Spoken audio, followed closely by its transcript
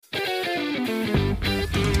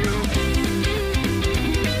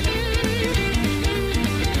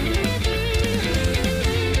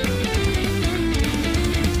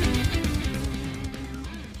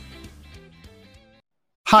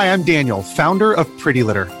Hi, I'm Daniel, founder of Pretty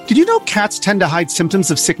Litter. Did you know cats tend to hide symptoms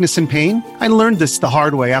of sickness and pain? I learned this the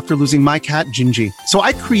hard way after losing my cat, Gingy. So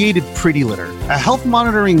I created Pretty Litter, a health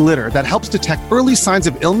monitoring litter that helps detect early signs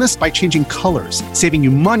of illness by changing colors, saving you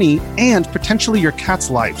money and potentially your cat's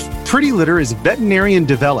life. Pretty Litter is veterinarian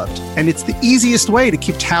developed, and it's the easiest way to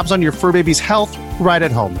keep tabs on your fur baby's health right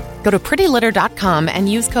at home. Go to prettylitter.com and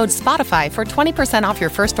use code SPOTIFY for 20% off your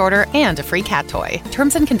first order and a free cat toy.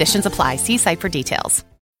 Terms and conditions apply. See site for details.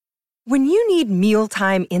 When you need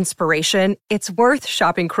mealtime inspiration, it's worth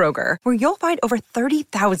shopping Kroger, where you'll find over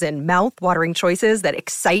 30,000 mouth-watering choices that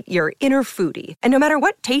excite your inner foodie. And no matter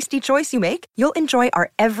what tasty choice you make, you'll enjoy our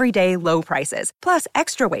everyday low prices, plus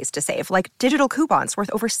extra ways to save, like digital coupons worth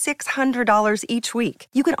over $600 each week.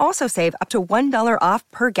 You can also save up to $1 off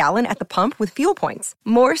per gallon at the pump with fuel points.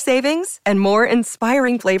 More savings and more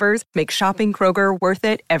inspiring flavors make shopping Kroger worth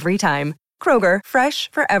it every time. Kroger, fresh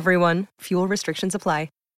for everyone. Fuel restrictions apply.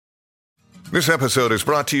 This episode is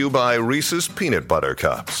brought to you by Reese's Peanut Butter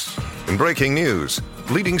Cups. In breaking news,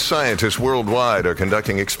 leading scientists worldwide are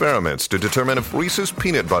conducting experiments to determine if Reese's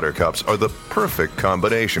Peanut Butter Cups are the perfect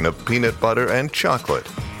combination of peanut butter and chocolate.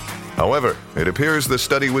 However, it appears the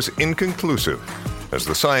study was inconclusive, as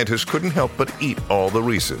the scientists couldn't help but eat all the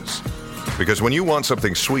Reese's. Because when you want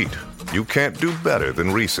something sweet, you can't do better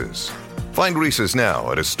than Reese's. Find Reese's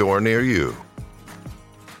now at a store near you.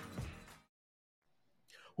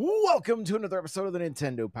 Welcome to another episode of the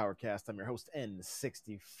Nintendo Powercast. I'm your host,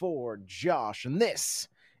 N64 Josh, and this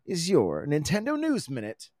is your Nintendo News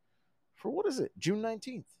Minute for, what is it, June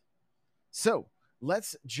 19th. So,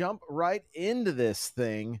 let's jump right into this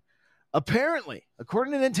thing. Apparently,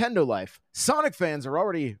 according to Nintendo Life, Sonic fans are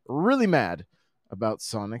already really mad about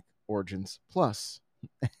Sonic Origins Plus.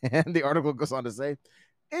 And the article goes on to say,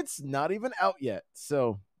 it's not even out yet,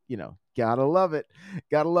 so gotta love it.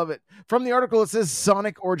 Gotta love it. From the article, it says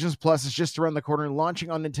Sonic Origins Plus is just around the corner,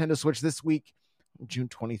 launching on Nintendo Switch this week, June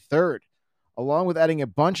 23rd, along with adding a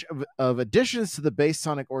bunch of additions to the base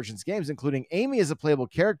Sonic Origins games, including Amy as a playable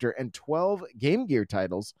character and 12 Game Gear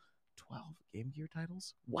titles. 12 Game Gear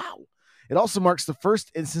titles? Wow. It also marks the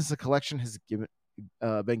first instance the collection has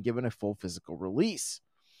been given a full physical release.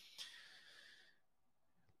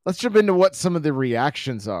 Let's jump into what some of the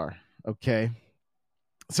reactions are, okay?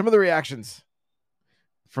 Some of the reactions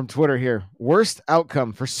from Twitter here. Worst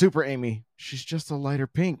outcome for Super Amy. She's just a lighter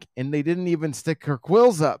pink, and they didn't even stick her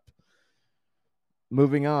quills up.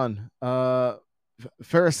 Moving on.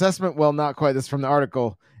 Fair assessment? Well, not quite. This is from the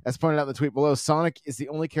article. As pointed out in the tweet below, Sonic is the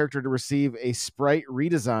only character to receive a sprite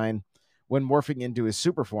redesign when morphing into his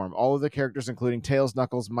super form. All of the characters, including Tails,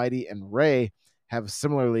 Knuckles, Mighty, and Ray, have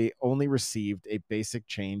similarly only received a basic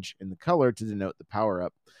change in the color to denote the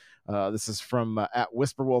power-up. This is from at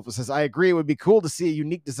Whisperwolf. It says, I agree it would be cool to see a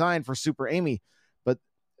unique design for Super Amy, but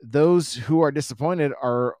those who are disappointed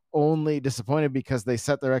are only disappointed because they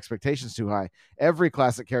set their expectations too high. Every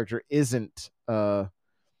classic character that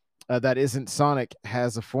isn't Sonic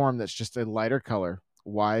has a form that's just a lighter color.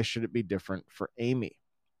 Why should it be different for Amy?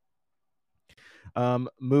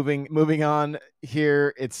 Moving on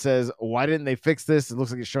here, it says, why didn't they fix this? It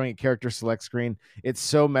looks like it's showing a character select screen. It's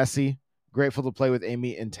so messy. Grateful to play with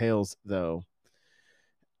Amy and Tails, though.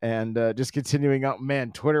 And just continuing on,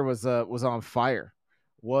 man, Twitter was on fire.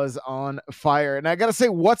 Was on fire. And I got to say,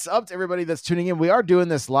 what's up to everybody that's tuning in? We are doing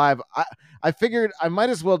this live. I figured I might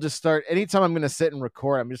as well just start. Anytime I'm going to sit and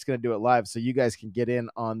record, I'm just going to do it live so you guys can get in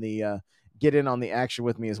on the action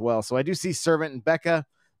with me as well. So I do see Servant and Becca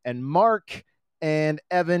and Mark and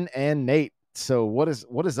Evan and Nate. So what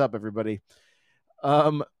is up, everybody?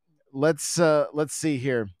 Let's see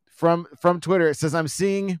here. From Twitter, it says, I'm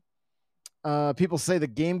seeing people say the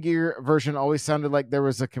Game Gear version always sounded like there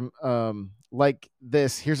was like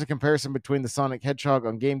this. Here's a comparison between the Sonic Hedgehog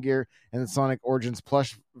on Game Gear and the Sonic Origins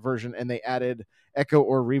Plus version, and they added echo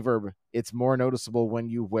or reverb. It's more noticeable when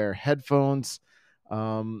you wear headphones.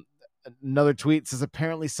 Another tweet says,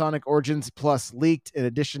 apparently Sonic Origins Plus leaked in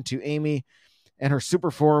addition to Amy and her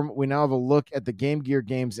super form. We now have a look at the Game Gear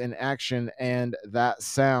games in action, and that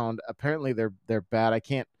sound, apparently they're bad. I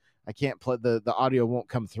can't play the audio won't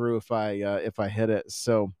come through if I hit it.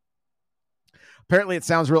 So apparently it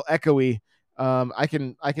sounds real echoey. I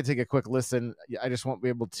can take a quick listen. I just won't be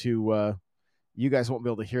able to you guys won't be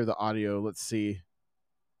able to hear the audio. Let's see.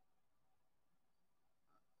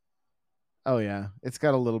 Oh yeah, it's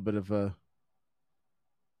got a little bit of a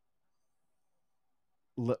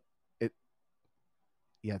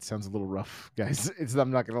Yeah, it sounds a little rough, guys.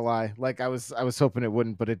 I'm not gonna lie. Like I was hoping it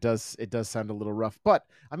wouldn't, but it does sound a little rough. But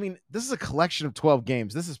I mean, this is a collection of 12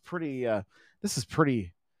 games. This is pretty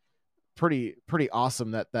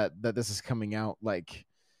awesome that this is coming out. Like,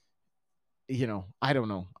 I don't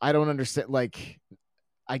know. I don't understand. Like,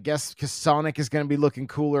 I guess because Sonic is gonna be looking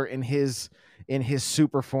cooler in his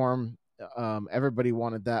super form. Everybody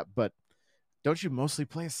wanted that, but don't you mostly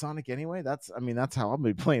play as Sonic anyway? That's how I'll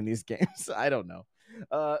be playing these games. I don't know.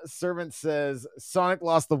 Servant says Sonic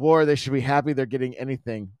lost the war. They should be happy they're getting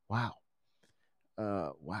anything. Wow.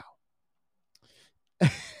 Wow.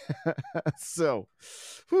 So,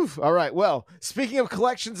 all right. Well, speaking of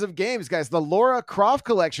collections of games, guys, the Lara Croft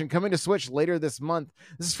collection coming to Switch later this month.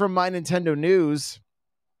 This is from My Nintendo News.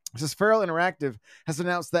 This is Feral Interactive has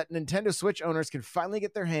announced that Nintendo Switch owners can finally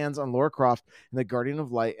get their hands on Lara Croft and the Guardian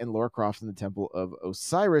of Light and Lara Croft in the Temple of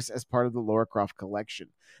Osiris as part of the Lara Croft collection.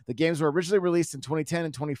 The games were originally released in 2010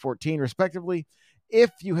 and 2014, respectively.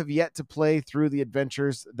 If you have yet to play through the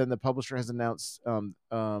adventures, then the publisher has announced that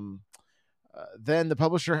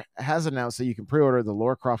you can pre-order the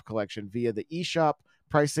Lara Croft collection via the eShop.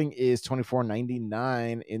 Pricing is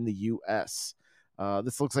 $24.99 in the US.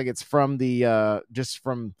 This looks like it's from the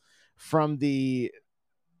from the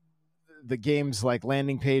game's like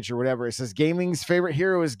landing page or whatever. It says gaming's favorite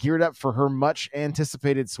hero is geared up for her much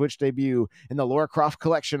anticipated Switch debut in the Lara Croft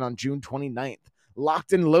collection on June 29th.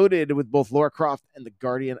 Locked and loaded with both Lara Croft and the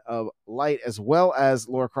Guardian of Light, as well as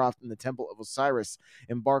Lara Croft and the Temple of Osiris,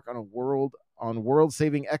 embark on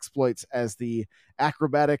world-saving exploits as the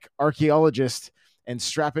acrobatic archaeologist and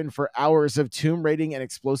strap in for hours of tomb raiding and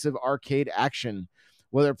explosive arcade action.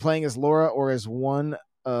 Whether playing as Laura or as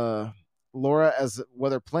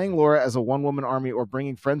whether playing Laura as a one-woman army or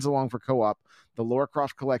bringing friends along for co-op, the Lara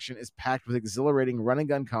Croft collection is packed with exhilarating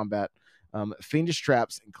run-and-gun combat, fiendish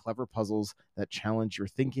traps, and clever puzzles that challenge your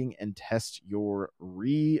thinking and test your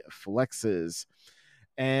reflexes.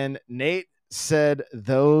 And Nate said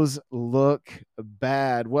those look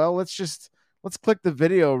bad. Well, let's click the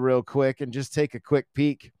video real quick and just take a quick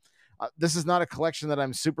peek. This is not a collection that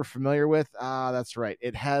I'm super familiar with. That's right.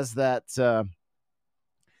 It has that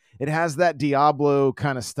Diablo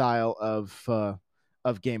kind of style of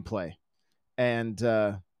gameplay, and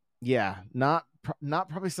yeah, not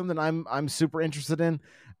probably something I'm super interested in.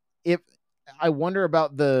 If I wonder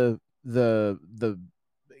about the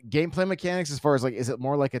gameplay mechanics as far as like, is it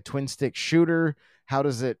more like a twin stick shooter? How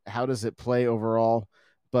does it play overall?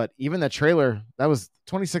 But even the trailer, that was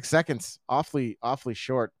 26 seconds, awfully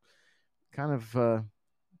short. Kind of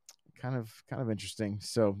interesting.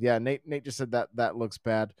 So yeah, Nate just said that looks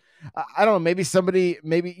bad. I don't know. Maybe somebody,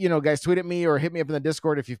 guys, tweet at me or hit me up in the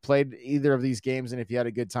Discord if you've played either of these games and if you had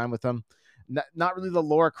a good time with them. Not really the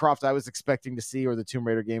Lara Croft I was expecting to see or the Tomb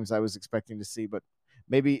Raider games I was expecting to see, but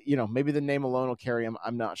maybe the name alone will carry them.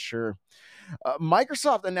 I'm not sure.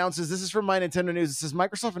 Microsoft announces, this is from My Nintendo News. It says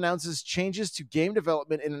Microsoft announces changes to game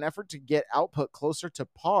development in an effort to get output closer to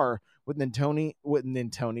par with Nintendo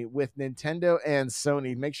and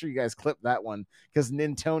Sony. Make sure you guys clip that one because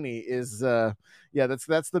Nintendo is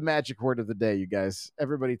that's the magic word of the day, you guys.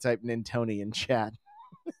 Everybody type Nintendo in chat.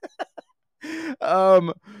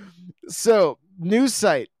 So news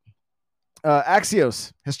site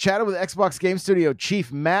Axios has chatted with Xbox Game Studio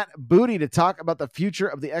chief Matt Booty to talk about the future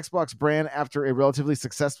of the Xbox brand after a relatively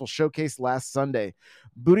successful showcase last Sunday.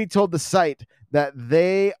 Booty told the site that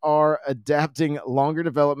they are adapting longer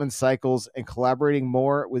development cycles and collaborating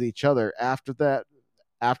more with each other after the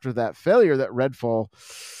failure that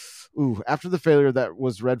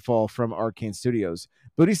was Redfall from Arcane Studios.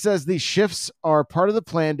 Booty says these shifts are part of the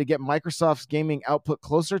plan to get Microsoft's gaming output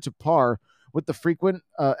closer to par with the frequent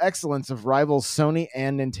excellence of rivals Sony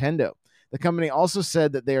and Nintendo. The company also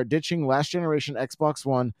said that they are ditching last-generation Xbox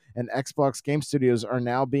One and Xbox Game Studios are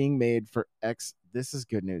now being made for This is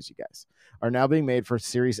good news, you guys. Are now being made for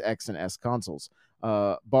Series X and S consoles.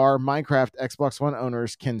 Bar Minecraft, Xbox One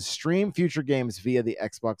owners can stream future games via the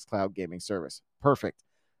Xbox Cloud gaming service. Perfect.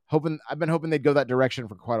 I've been hoping they'd go that direction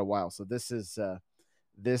for quite a while. So this is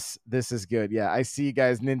good. Yeah, I see you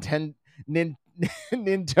guys. Nintendo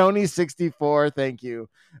 64. Thank you.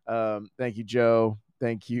 Thank you, Joe.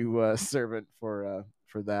 Thank you, Servant, for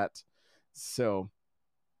that. So,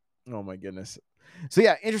 oh my goodness. So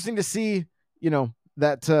yeah, interesting to see,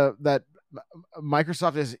 that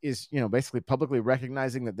Microsoft is basically publicly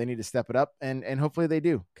recognizing that they need to step it up, and hopefully they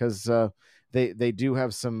do, because they do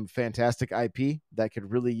have some fantastic IP that could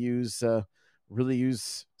really use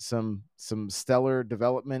some stellar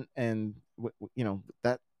development, and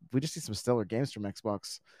that we just need some stellar games from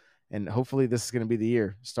Xbox, and hopefully this is going to be the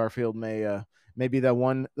year. Starfield may be the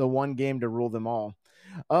one game to rule them all.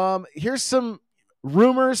 Here's some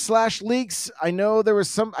rumors / leaks. I know there was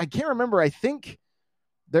some, I can't remember. I think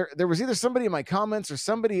there was either somebody in my comments or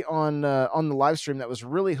somebody on the live stream that was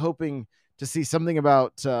really hoping to see something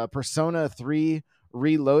about Persona 3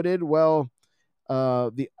 Reloaded. Well,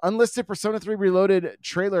 the unlisted Persona 3 Reloaded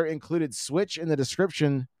trailer included Switch in the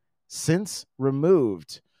description, since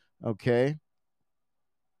removed. Okay.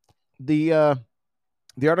 The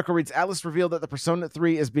article reads, Atlas revealed that the Persona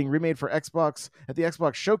 3 is being remade for Xbox at the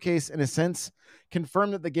Xbox Showcase, in a sense,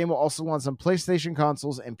 confirmed that the game will also launch on PlayStation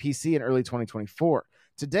consoles and PC in early 2024.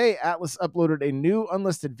 Today, Atlas uploaded a new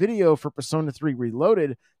unlisted video for Persona 3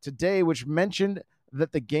 Reloaded today, which mentioned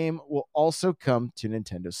that the game will also come to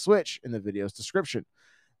Nintendo Switch in the video's description.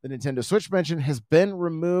 The Nintendo Switch mention has been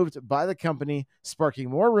removed by the company, sparking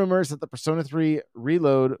more rumors that the Persona 3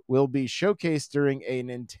 Reload will be showcased during a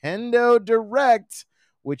Nintendo Direct,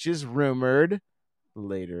 which is rumored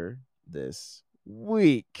later this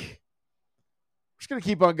week. We're just going to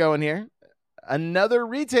keep on going here. Another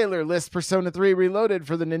retailer lists Persona 3 Reloaded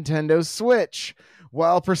for the Nintendo Switch.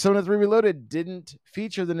 While Persona 3 Reloaded didn't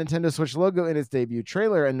feature the Nintendo Switch logo in its debut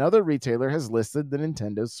trailer, another retailer has listed the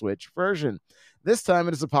Nintendo Switch version. This time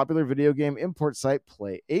it is a popular video game import site,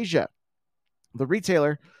 PlayAsia. The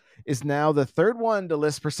retailer is now the third one to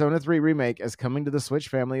list Persona 3 Remake as coming to the Switch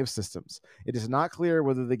family of systems. It is not clear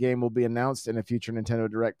whether the game will be announced in a future Nintendo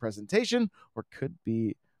Direct presentation, or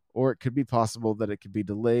it could be possible that it could be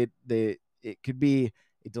delayed. It could be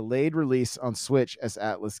a delayed release on Switch as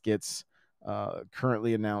Atlas gets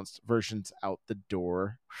currently announced versions out the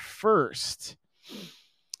door first.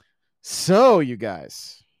 So, you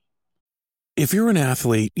guys, if you're an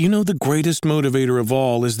athlete, you know the greatest motivator of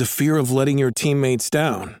all is the fear of letting your teammates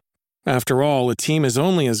down. After all, a team is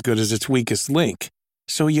only as good as its weakest link.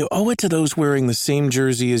 So you owe it to those wearing the same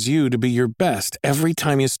jersey as you to be your best every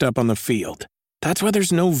time you step on the field. That's why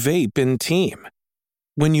there's no vape in team.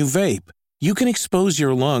 When you vape, you can expose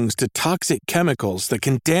your lungs to toxic chemicals that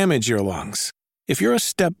can damage your lungs. If you're a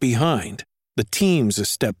step behind, the team's a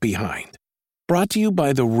step behind. Brought to you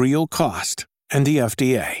by The Real Cost and the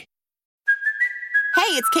FDA.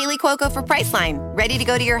 Hey, it's Kaylee Cuoco for Priceline. Ready to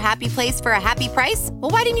go to your happy place for a happy price? Well,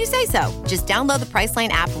 why didn't you say so? Just download the Priceline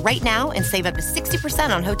app right now and save up to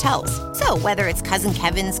 60% on hotels. So whether it's Cousin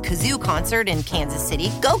Kevin's Kazoo Concert in Kansas City,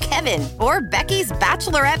 go Kevin, or Becky's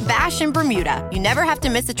Bachelorette Bash in Bermuda, you never have to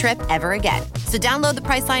miss a trip ever again. So download the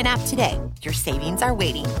Priceline app today. Your savings are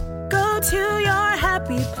waiting. Go to your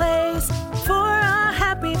happy place for a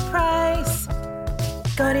happy price.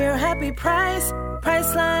 Go to your happy price,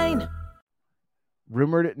 Priceline.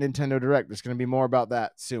 Rumored Nintendo Direct. There's going to be more about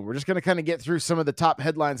that soon. We're just going to kind of get through some of the top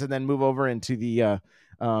headlines and then move over into the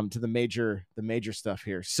to the major stuff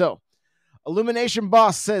here. So, Illumination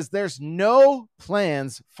boss says there's no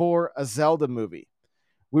plans for a Zelda movie.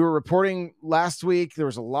 We were reporting last week. There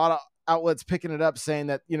was a lot of outlets picking it up, saying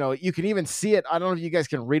that, you know, you can even see it. I don't know if you guys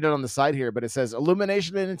can read it on the side here, but it says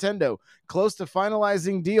Illumination and Nintendo close to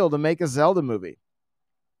finalizing deal to make a Zelda movie.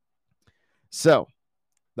 So,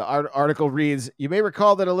 the article reads, you may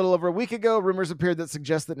recall that a little over a week ago, rumors appeared that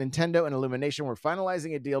suggest that Nintendo and Illumination were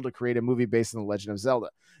finalizing a deal to create a movie based on The Legend of Zelda.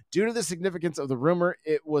 Due to the significance of the rumor,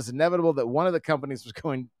 it was inevitable that one of the companies was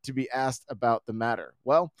going to be asked about the matter.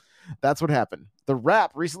 Well, that's what happened. The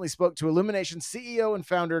Wrap recently spoke to Illumination CEO and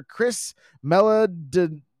founder Chris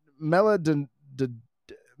Meledandri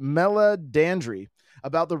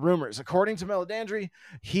about the rumors. According to Meledandri,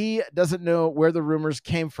 he doesn't know where the rumors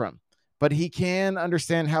came from, but he can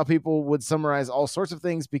understand how people would summarize all sorts of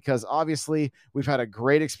things because obviously we've had a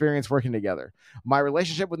great experience working together. My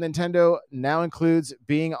relationship with Nintendo now includes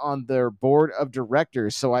being on their board of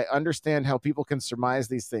directors, so I understand how people can surmise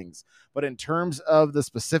these things. But in terms of the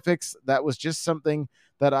specifics, that was just something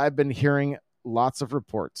that I've been hearing lots of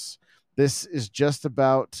reports. This is just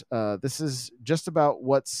about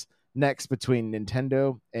what's next between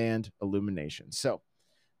Nintendo and Illumination. So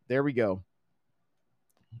there we go.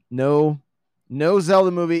 No Zelda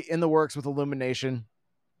movie in the works with Illumination.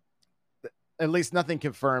 At least nothing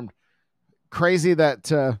confirmed. Crazy that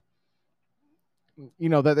that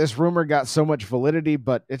this rumor got so much validity,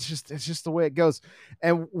 but it's just the way it goes.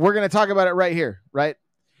 And we're going to talk about it right here, right?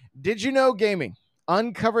 Did you know Gaming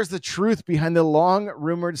uncovers the truth behind the long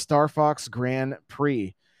rumored Star Fox Grand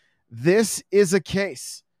Prix? This is a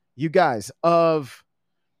case, you guys, of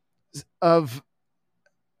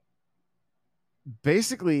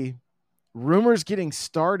basically rumors getting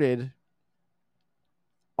started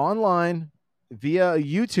online via a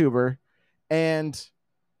YouTuber and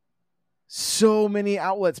so many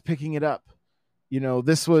outlets picking it up.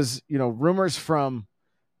 This was, rumors from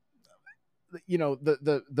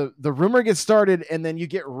the rumor gets started, and then you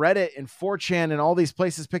get Reddit and 4chan and all these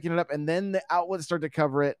places picking it up, and then the outlets start to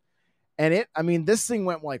cover it. And this thing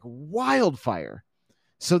went like wildfire.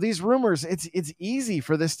 So these rumors, it's easy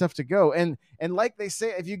for this stuff to go. And like they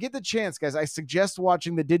say, if you get the chance, guys, I suggest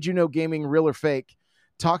watching the Did You Know Gaming Real or Fake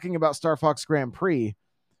talking about Star Fox Grand Prix.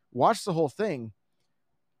 Watch the whole thing.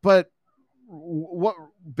 But what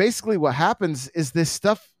happens is this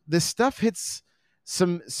stuff hits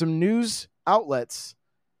some news outlets,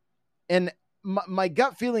 and my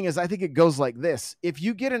gut feeling is I think it goes like this. If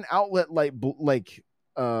you get an outlet like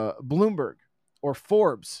Bloomberg or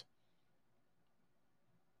Forbes,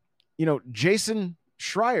 Jason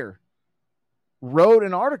Schreier wrote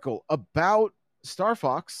an article about Star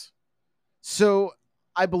Fox. So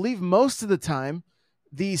I believe most of the time,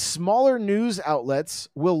 the smaller news outlets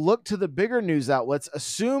will look to the bigger news outlets,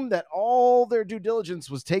 assume that all their due diligence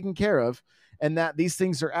was taken care of and that these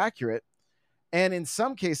things are accurate. And in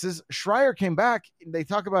some cases, Schreier came back, they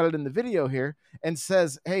talk about it in the video here, and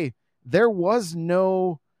says, hey, there was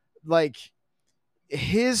no,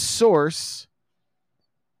 his source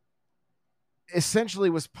essentially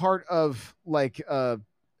was part of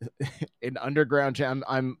an underground channel.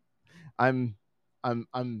 I'm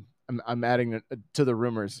adding to the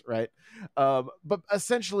rumors, right? But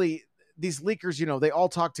essentially these leakers, they all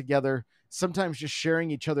talk together, sometimes just sharing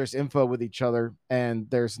each other's info with each other, and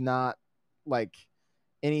there's not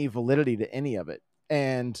any validity to any of it.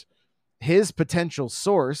 And his potential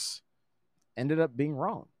source ended up being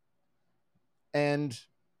wrong. And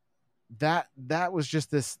that was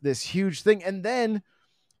just this huge thing. And then,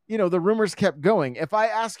 the rumors kept going. If I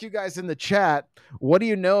ask you guys in the chat, what do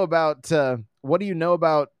you know about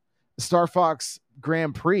Star Fox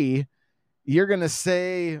Grand Prix? You're going to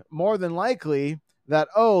say more than likely that,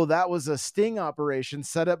 that was a sting operation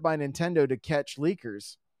set up by Nintendo to catch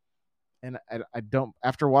leakers. And I don't,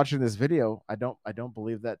 after watching this video, I don't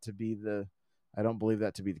believe that to be the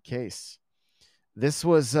case. This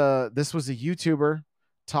was a YouTuber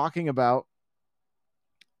talking about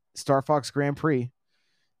Star Fox Grand Prix,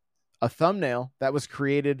 a thumbnail that was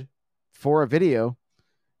created for a video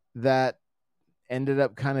that ended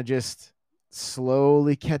up kind of just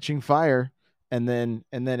slowly catching fire and then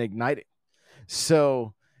igniting.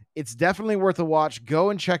 So it's definitely worth a watch.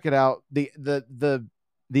 Go and check it out.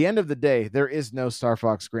 The end of the day, there is no Star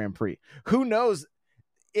Fox Grand Prix. Who knows?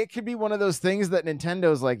 It could be one of those things that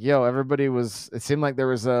Nintendo's like, yo, it seemed like there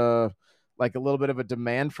was a little bit of a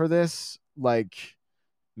demand for this.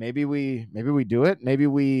 Maybe we do it. Maybe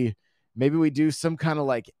we do some kind of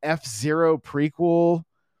F-Zero prequel,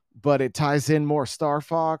 but it ties in more Star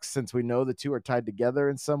Fox since we know the two are tied together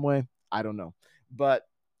in some way. I don't know. But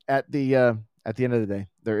at the end of the day,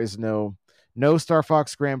 there is no Star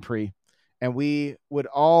Fox Grand Prix. And we would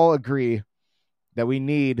all agree that we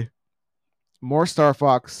need more Star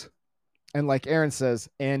Fox, and like Aaron says,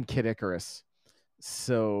 and Kid Icarus.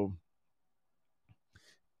 So,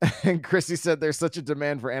 and Chrissy said there's such a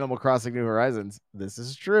demand for Animal Crossing New Horizons. This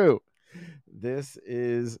is true.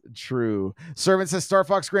 Servant says Star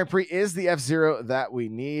Fox Grand Prix is the F-Zero that we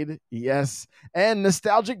need. Yes. And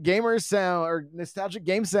Nostalgic Game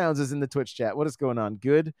Sounds is in the Twitch chat. What is going on?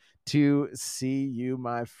 Good to see you,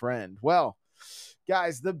 my friend. Well,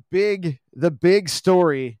 guys, the big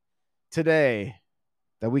story today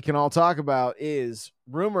that we can all talk about is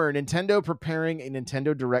rumor Nintendo preparing a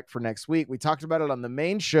Nintendo Direct for next week. We talked about it on the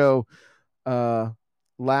main show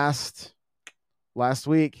last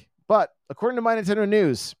week. But according to My Nintendo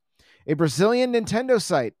News, a Brazilian Nintendo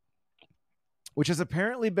site, which has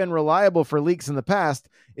apparently been reliable for leaks in the past,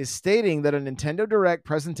 is stating that a Nintendo Direct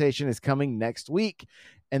presentation is coming next week.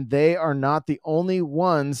 And they are not the only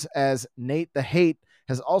ones, as Nate the Hate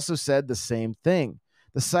has also said the same thing.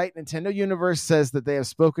 The site Nintendo Universe says that they have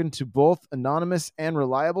spoken to both anonymous and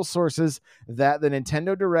reliable sources that the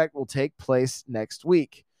Nintendo Direct will take place next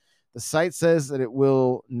week. The site says that it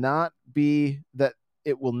will not be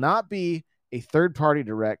a third-party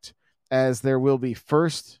Direct, as there will be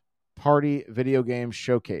first-party video games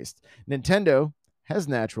showcased. Nintendo has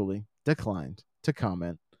naturally declined to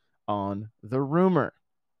comment on the rumor.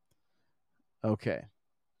 Okay,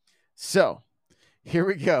 so here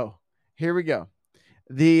we go.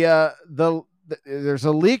 There's a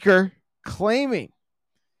leaker claiming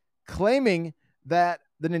that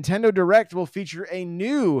the Nintendo Direct will feature a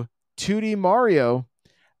new 2D Mario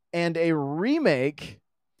and a remake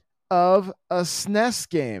of a SNES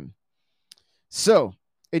game. So,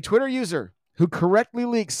 a Twitter user who correctly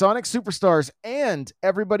leaked Sonic Superstars and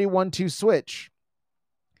Everybody 1-2 Switch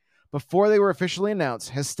before they were officially announced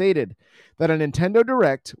has stated that a Nintendo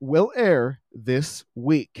Direct will air this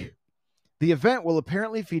week. The event will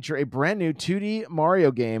apparently feature a brand new 2D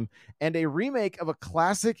Mario game and a remake of a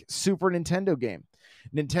classic Super Nintendo game.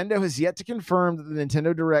 Nintendo has yet to confirm that the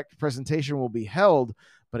Nintendo Direct presentation will be held,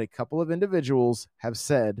 but a couple of individuals have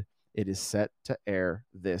said it is set to air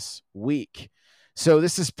this week. So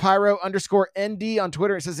this is Pyro_ND on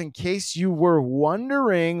Twitter. It says, in case you were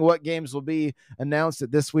wondering what games will be announced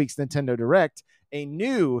at this week's Nintendo Direct, a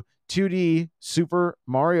new 2D Super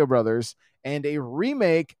Mario Brothers and a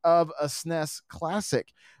remake of a SNES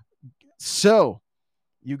classic. So,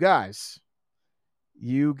 you guys,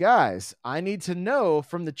 I need to know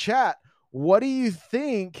from the chat, what do you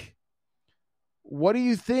think the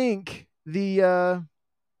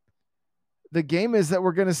game is that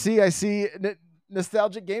we're going to see? I see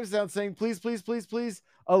Nostalgic Game Sound saying, please,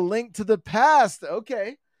 a Link to the Past.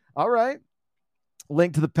 Okay. All right.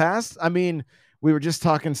 Link to the Past. I mean, we were just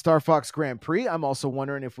talking Star Fox Grand Prix. I'm also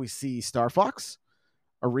wondering if we see Star Fox,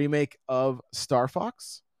 a remake of Star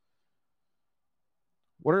Fox.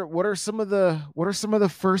 What are some of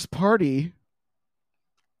the first party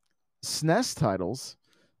SNES titles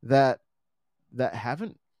that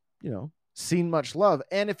haven't, seen much love?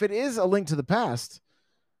 And if it is a Link to the Past,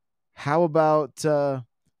 how about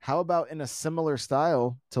in a similar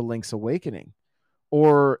style to Link's Awakening,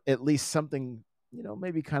 or at least something,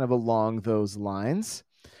 maybe kind of along those lines?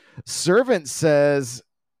 Servant says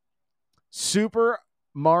Super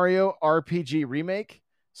Mario RPG remake.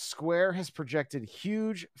 Square has projected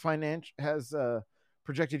huge fiscal.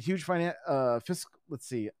 Let's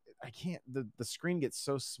see. I can't. The screen gets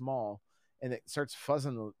so small and it starts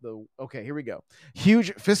fuzzing the. Okay, here we go.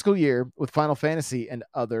 Huge fiscal year with Final Fantasy and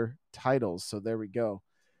other titles. So there we go.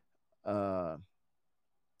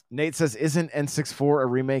 Nate says, isn't N64 a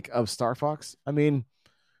remake of Star Fox? I mean,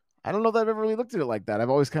 I don't know that I've ever really looked at it like that. I've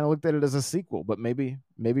always kind of looked at it as a sequel, but maybe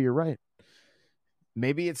you're right.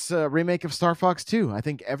 Maybe it's a remake of Star Fox 2. I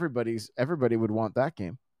think everybody would want that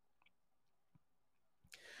game.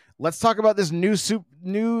 Let's talk about this new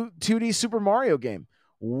 2D Super Mario game.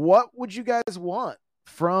 What would you guys want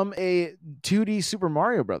from a 2D Super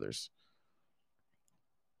Mario Brothers?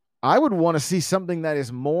 I would want to see something that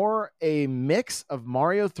is more a mix of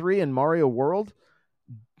Mario 3 and Mario World.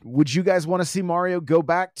 Would you guys want to see Mario go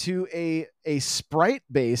back to a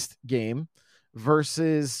sprite-based game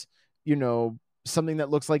versus, something that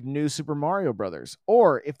looks like New Super Mario Brothers?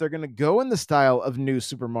 Or if they're going to go in the style of New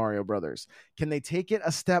Super Mario Brothers, can they take it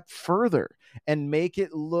a step further and make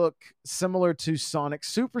it look similar to Sonic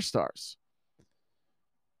Superstars?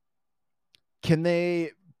 Can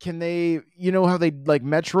they, how they like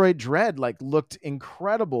Metroid Dread looked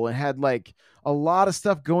incredible and had a lot of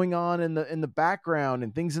stuff going on in the background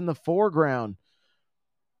and things in the foreground?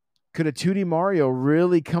 Could a 2D Mario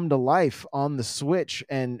really come to life on the Switch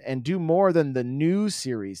and do more than the new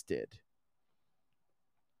series did?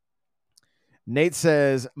 Nate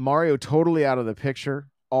says Mario totally out of the picture,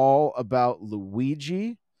 all about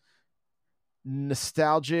Luigi.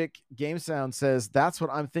 Nostalgic Game Sound says that's what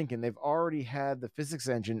I'm thinking. They've already had the physics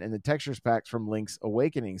engine and the textures packs from Link's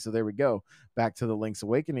Awakening. So there we go. Back to the Link's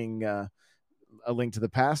Awakening, A Link to the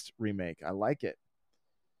Past remake. I like it.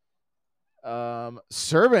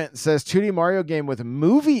 Servant says 2D Mario game with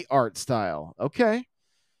movie art style. Okay.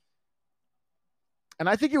 And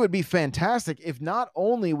I think it would be fantastic if not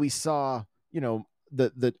only we saw, a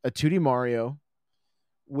 2D Mario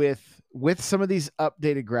with some of these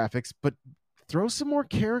updated graphics, but throw some more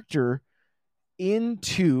character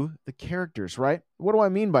into the characters, right? What do I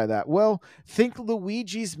mean by that? Well, think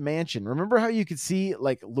Luigi's Mansion. Remember how you could see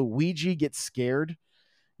Luigi get scared?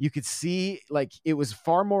 You could see it was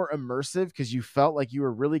far more immersive because you felt like you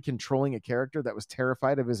were really controlling a character that was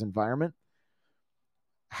terrified of his environment.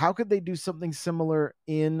 How could they do something similar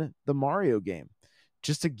in the Mario game?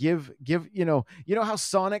 Just to give how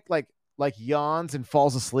Sonic yawns and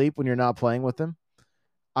falls asleep when you're not playing with him.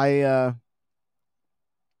 I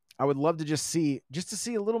would love to just to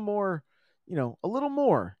see a little more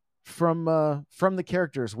from the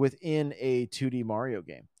characters within a 2D Mario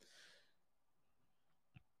game.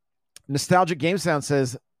 Nostalgic Game Sound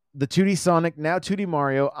says the 2D Sonic, now 2D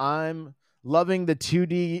Mario. I'm loving the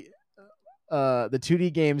 2D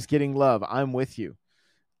games getting love. I'm with you.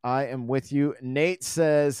 I am with you. Nate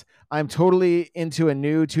says I'm totally into a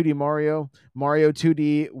new 2D Mario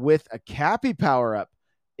 2D with a Cappy power up.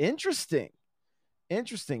 Interesting.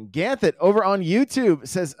 Ganthet over on YouTube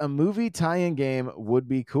says a movie tie-in game would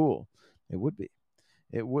be cool. It would be.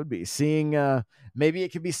 Seeing maybe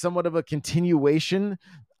it could be somewhat of a continuation,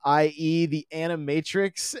 i.e. the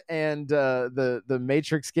Animatrix and the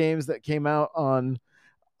Matrix games that came out on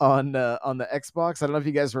the Xbox. I don't know if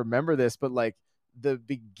you guys remember this, but the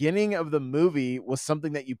beginning of the movie was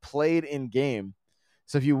something that you played in game.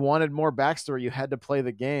 So if you wanted more backstory, you had to play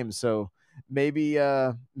the game. So maybe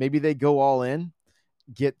they go all in,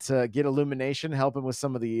 get Illumination helping with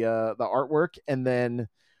some of the artwork, and then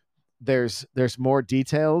there's more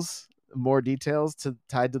details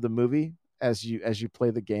tied to the movie as you play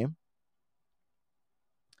the game.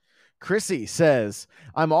 Chrissy says,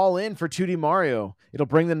 I'm all in for 2D Mario. It'll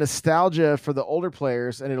bring the nostalgia for the older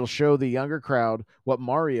players, and it'll show the younger crowd what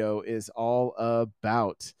Mario is all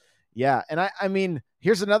about. Yeah, and I mean,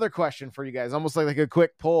 here's another question for you guys, almost like a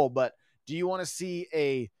quick poll, but do you want to see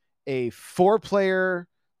a 4-player,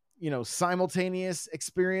 simultaneous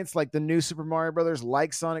experience like the new Super Mario Brothers,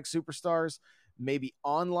 like Sonic Superstars, maybe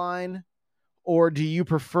online? Or do you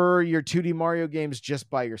prefer your 2D Mario games just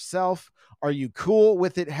by yourself? Are you cool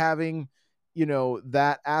with it having,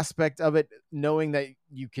 that aspect of it, knowing that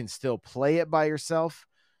you can still play it by yourself?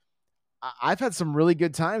 I've had some really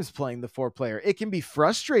good times playing the 4-player. It can be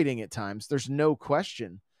frustrating at times. There's no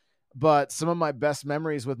question. But some of my best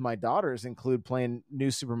memories with my daughters include playing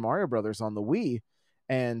New Super Mario Brothers on the Wii.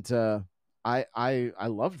 And I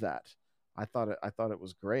loved that. I thought it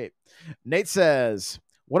was great. Nate says,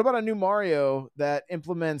 what about a new Mario that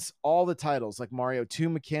implements all the titles, like Mario 2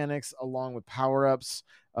 mechanics along with power-ups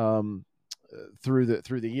through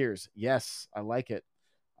the years? Yes, I like it.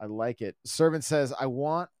 Servant says, I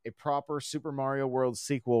want a proper Super Mario World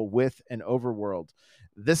sequel with an overworld.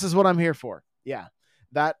 This is what I'm here for. Yeah,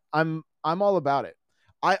 that I'm all about it.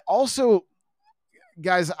 I also,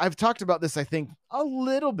 guys, I've talked about this, I think, a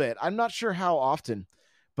little bit. I'm not sure how often,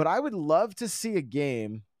 but I would love to see a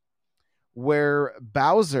game where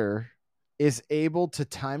Bowser is able to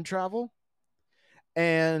time travel,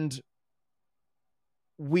 and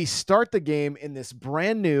we start the game in this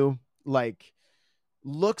brand new,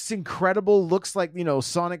 looks incredible, looks like,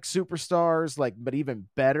 Sonic Superstars, but even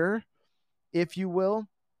better, if you will.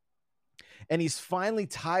 And he's finally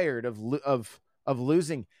tired of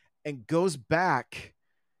losing and goes back,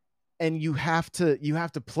 and you have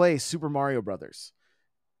to play Super Mario Brothers,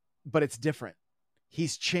 but it's different.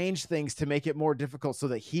 He's changed things to make it more difficult so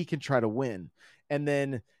that he can try to win. And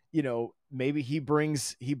then, maybe he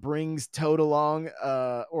brings Toad along,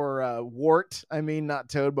 or Wart. I mean, not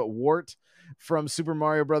Toad, but Wart from Super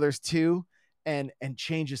Mario Brothers 2, and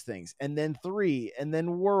changes things. And then 3, and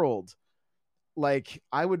then World.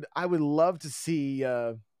 I would love to see,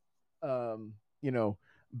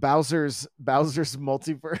 Bowser's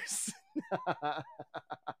multiverse.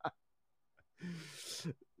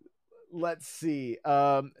 Let's see.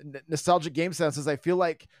 Nostalgic Game Sound says, I feel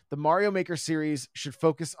like the Mario Maker series should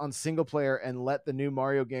focus on single player and let the new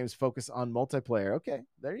Mario games focus on multiplayer. Okay,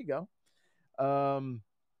 there you go.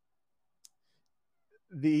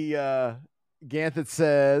 The Ganthit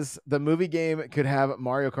says the movie game could have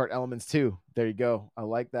Mario Kart elements too. There you go. I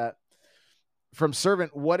like that. From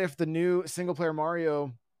Servant, what if the new single player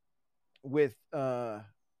Mario with a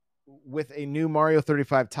new Mario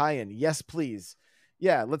 35 tie-in? Yes, please.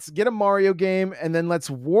 Yeah, let's get a Mario game, and then let's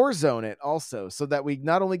Warzone it also, so that we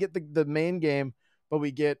not only get the main game, but we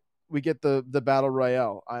get the Battle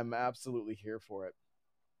Royale. I'm absolutely here for it.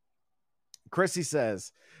 Chrissy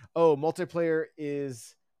says, oh, multiplayer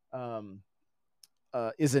is a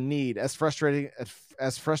need. As frustrating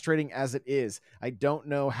as it is, I don't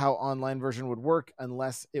know how online version would work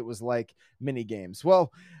unless it was like mini games.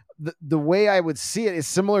 Well, the way I would see it is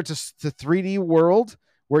similar to 3D World,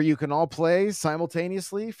 where you can all play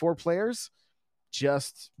simultaneously, 4 players,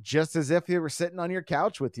 just as if you were sitting on your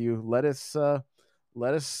couch with you. Let us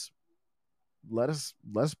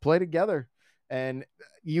play together. And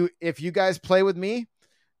if you guys play with me,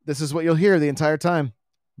 this is what you'll hear the entire time.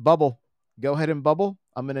 Bubble. Go ahead and bubble.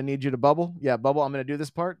 I'm going to need you to bubble. Yeah, bubble. I'm going to do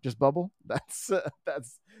this part. Just bubble. That's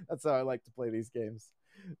how I like to play these games.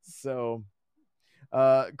 So,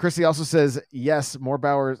 Chrissy also says, yes, more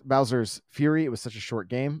Bowser's Fury. It was such a short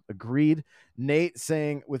game. Agreed. Nate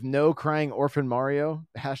saying, with no crying orphan Mario,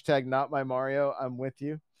 hashtag not my Mario. I'm with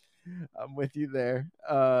you there.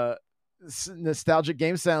 Nostalgic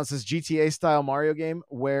Game Sound says GTA style Mario game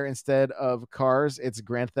where instead of cars, it's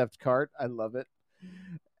Grand Theft Kart. I love it.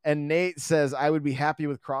 And Nate says, I would be happy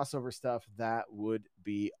with crossover stuff. That would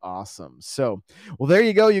be awesome. So, well, there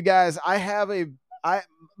you go, you guys.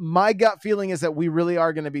 My gut feeling is that we really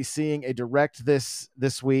are going to be seeing a direct this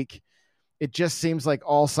week. It just seems like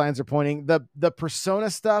all signs are pointing. The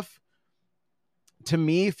Persona stuff, to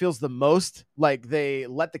me, feels the most like they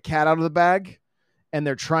let the cat out of the bag and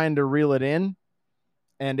they're trying to reel it in,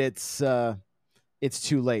 and it's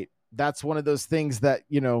too late. That's one of those things that,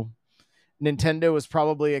 Nintendo was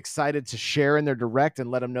probably excited to share in their Direct and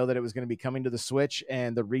let them know that it was going to be coming to the Switch,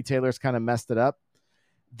 and the retailers kind of messed it up.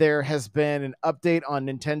 There has been an update on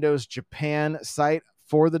Nintendo's Japan site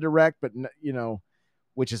for the Direct, but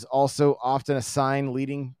which is also often a sign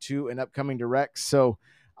leading to an upcoming Direct. So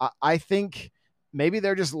I think maybe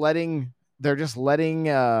they're just letting the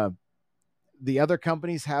other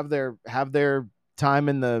companies have their time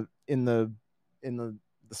in the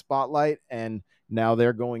spotlight, and now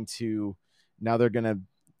they're going to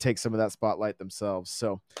take some of that spotlight themselves.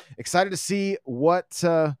 So excited to see what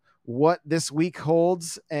this week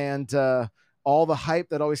holds, and all the hype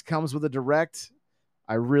that always comes with a Direct.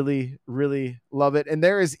 I really, really love it. And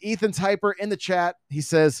there is Ethan's Hyper in the chat. He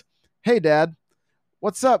says, "Hey Dad,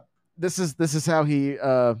 what's up?" This is how he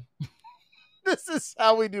this is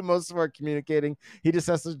how we do most of our communicating. He just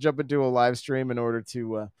has to jump into a live stream in order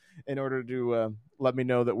to let me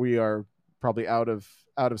know that we are probably out of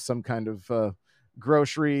some kind of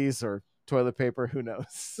groceries or toilet paper, who knows.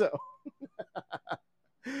 So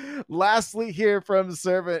lastly, here from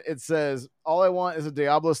Servant, it says, "All I want is a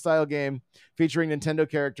Diablo style game featuring Nintendo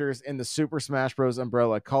characters in the Super Smash Bros.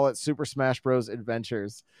 Umbrella. Call it Super Smash Bros.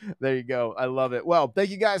 Adventures." There you go. I love it. Well,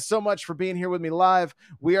 thank you guys so much for being here with me live.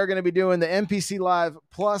 We are going to be doing the NPC Live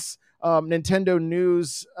plus Nintendo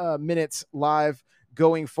News Minutes live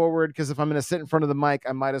going forward, because if I'm going to sit in front of the mic,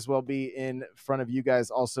 I might as well be in front of you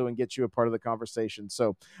guys also and get you a part of the conversation.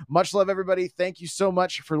 So much love, everybody. Thank you so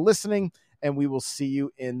much for listening, and we will see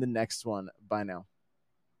you in the next one. Bye now.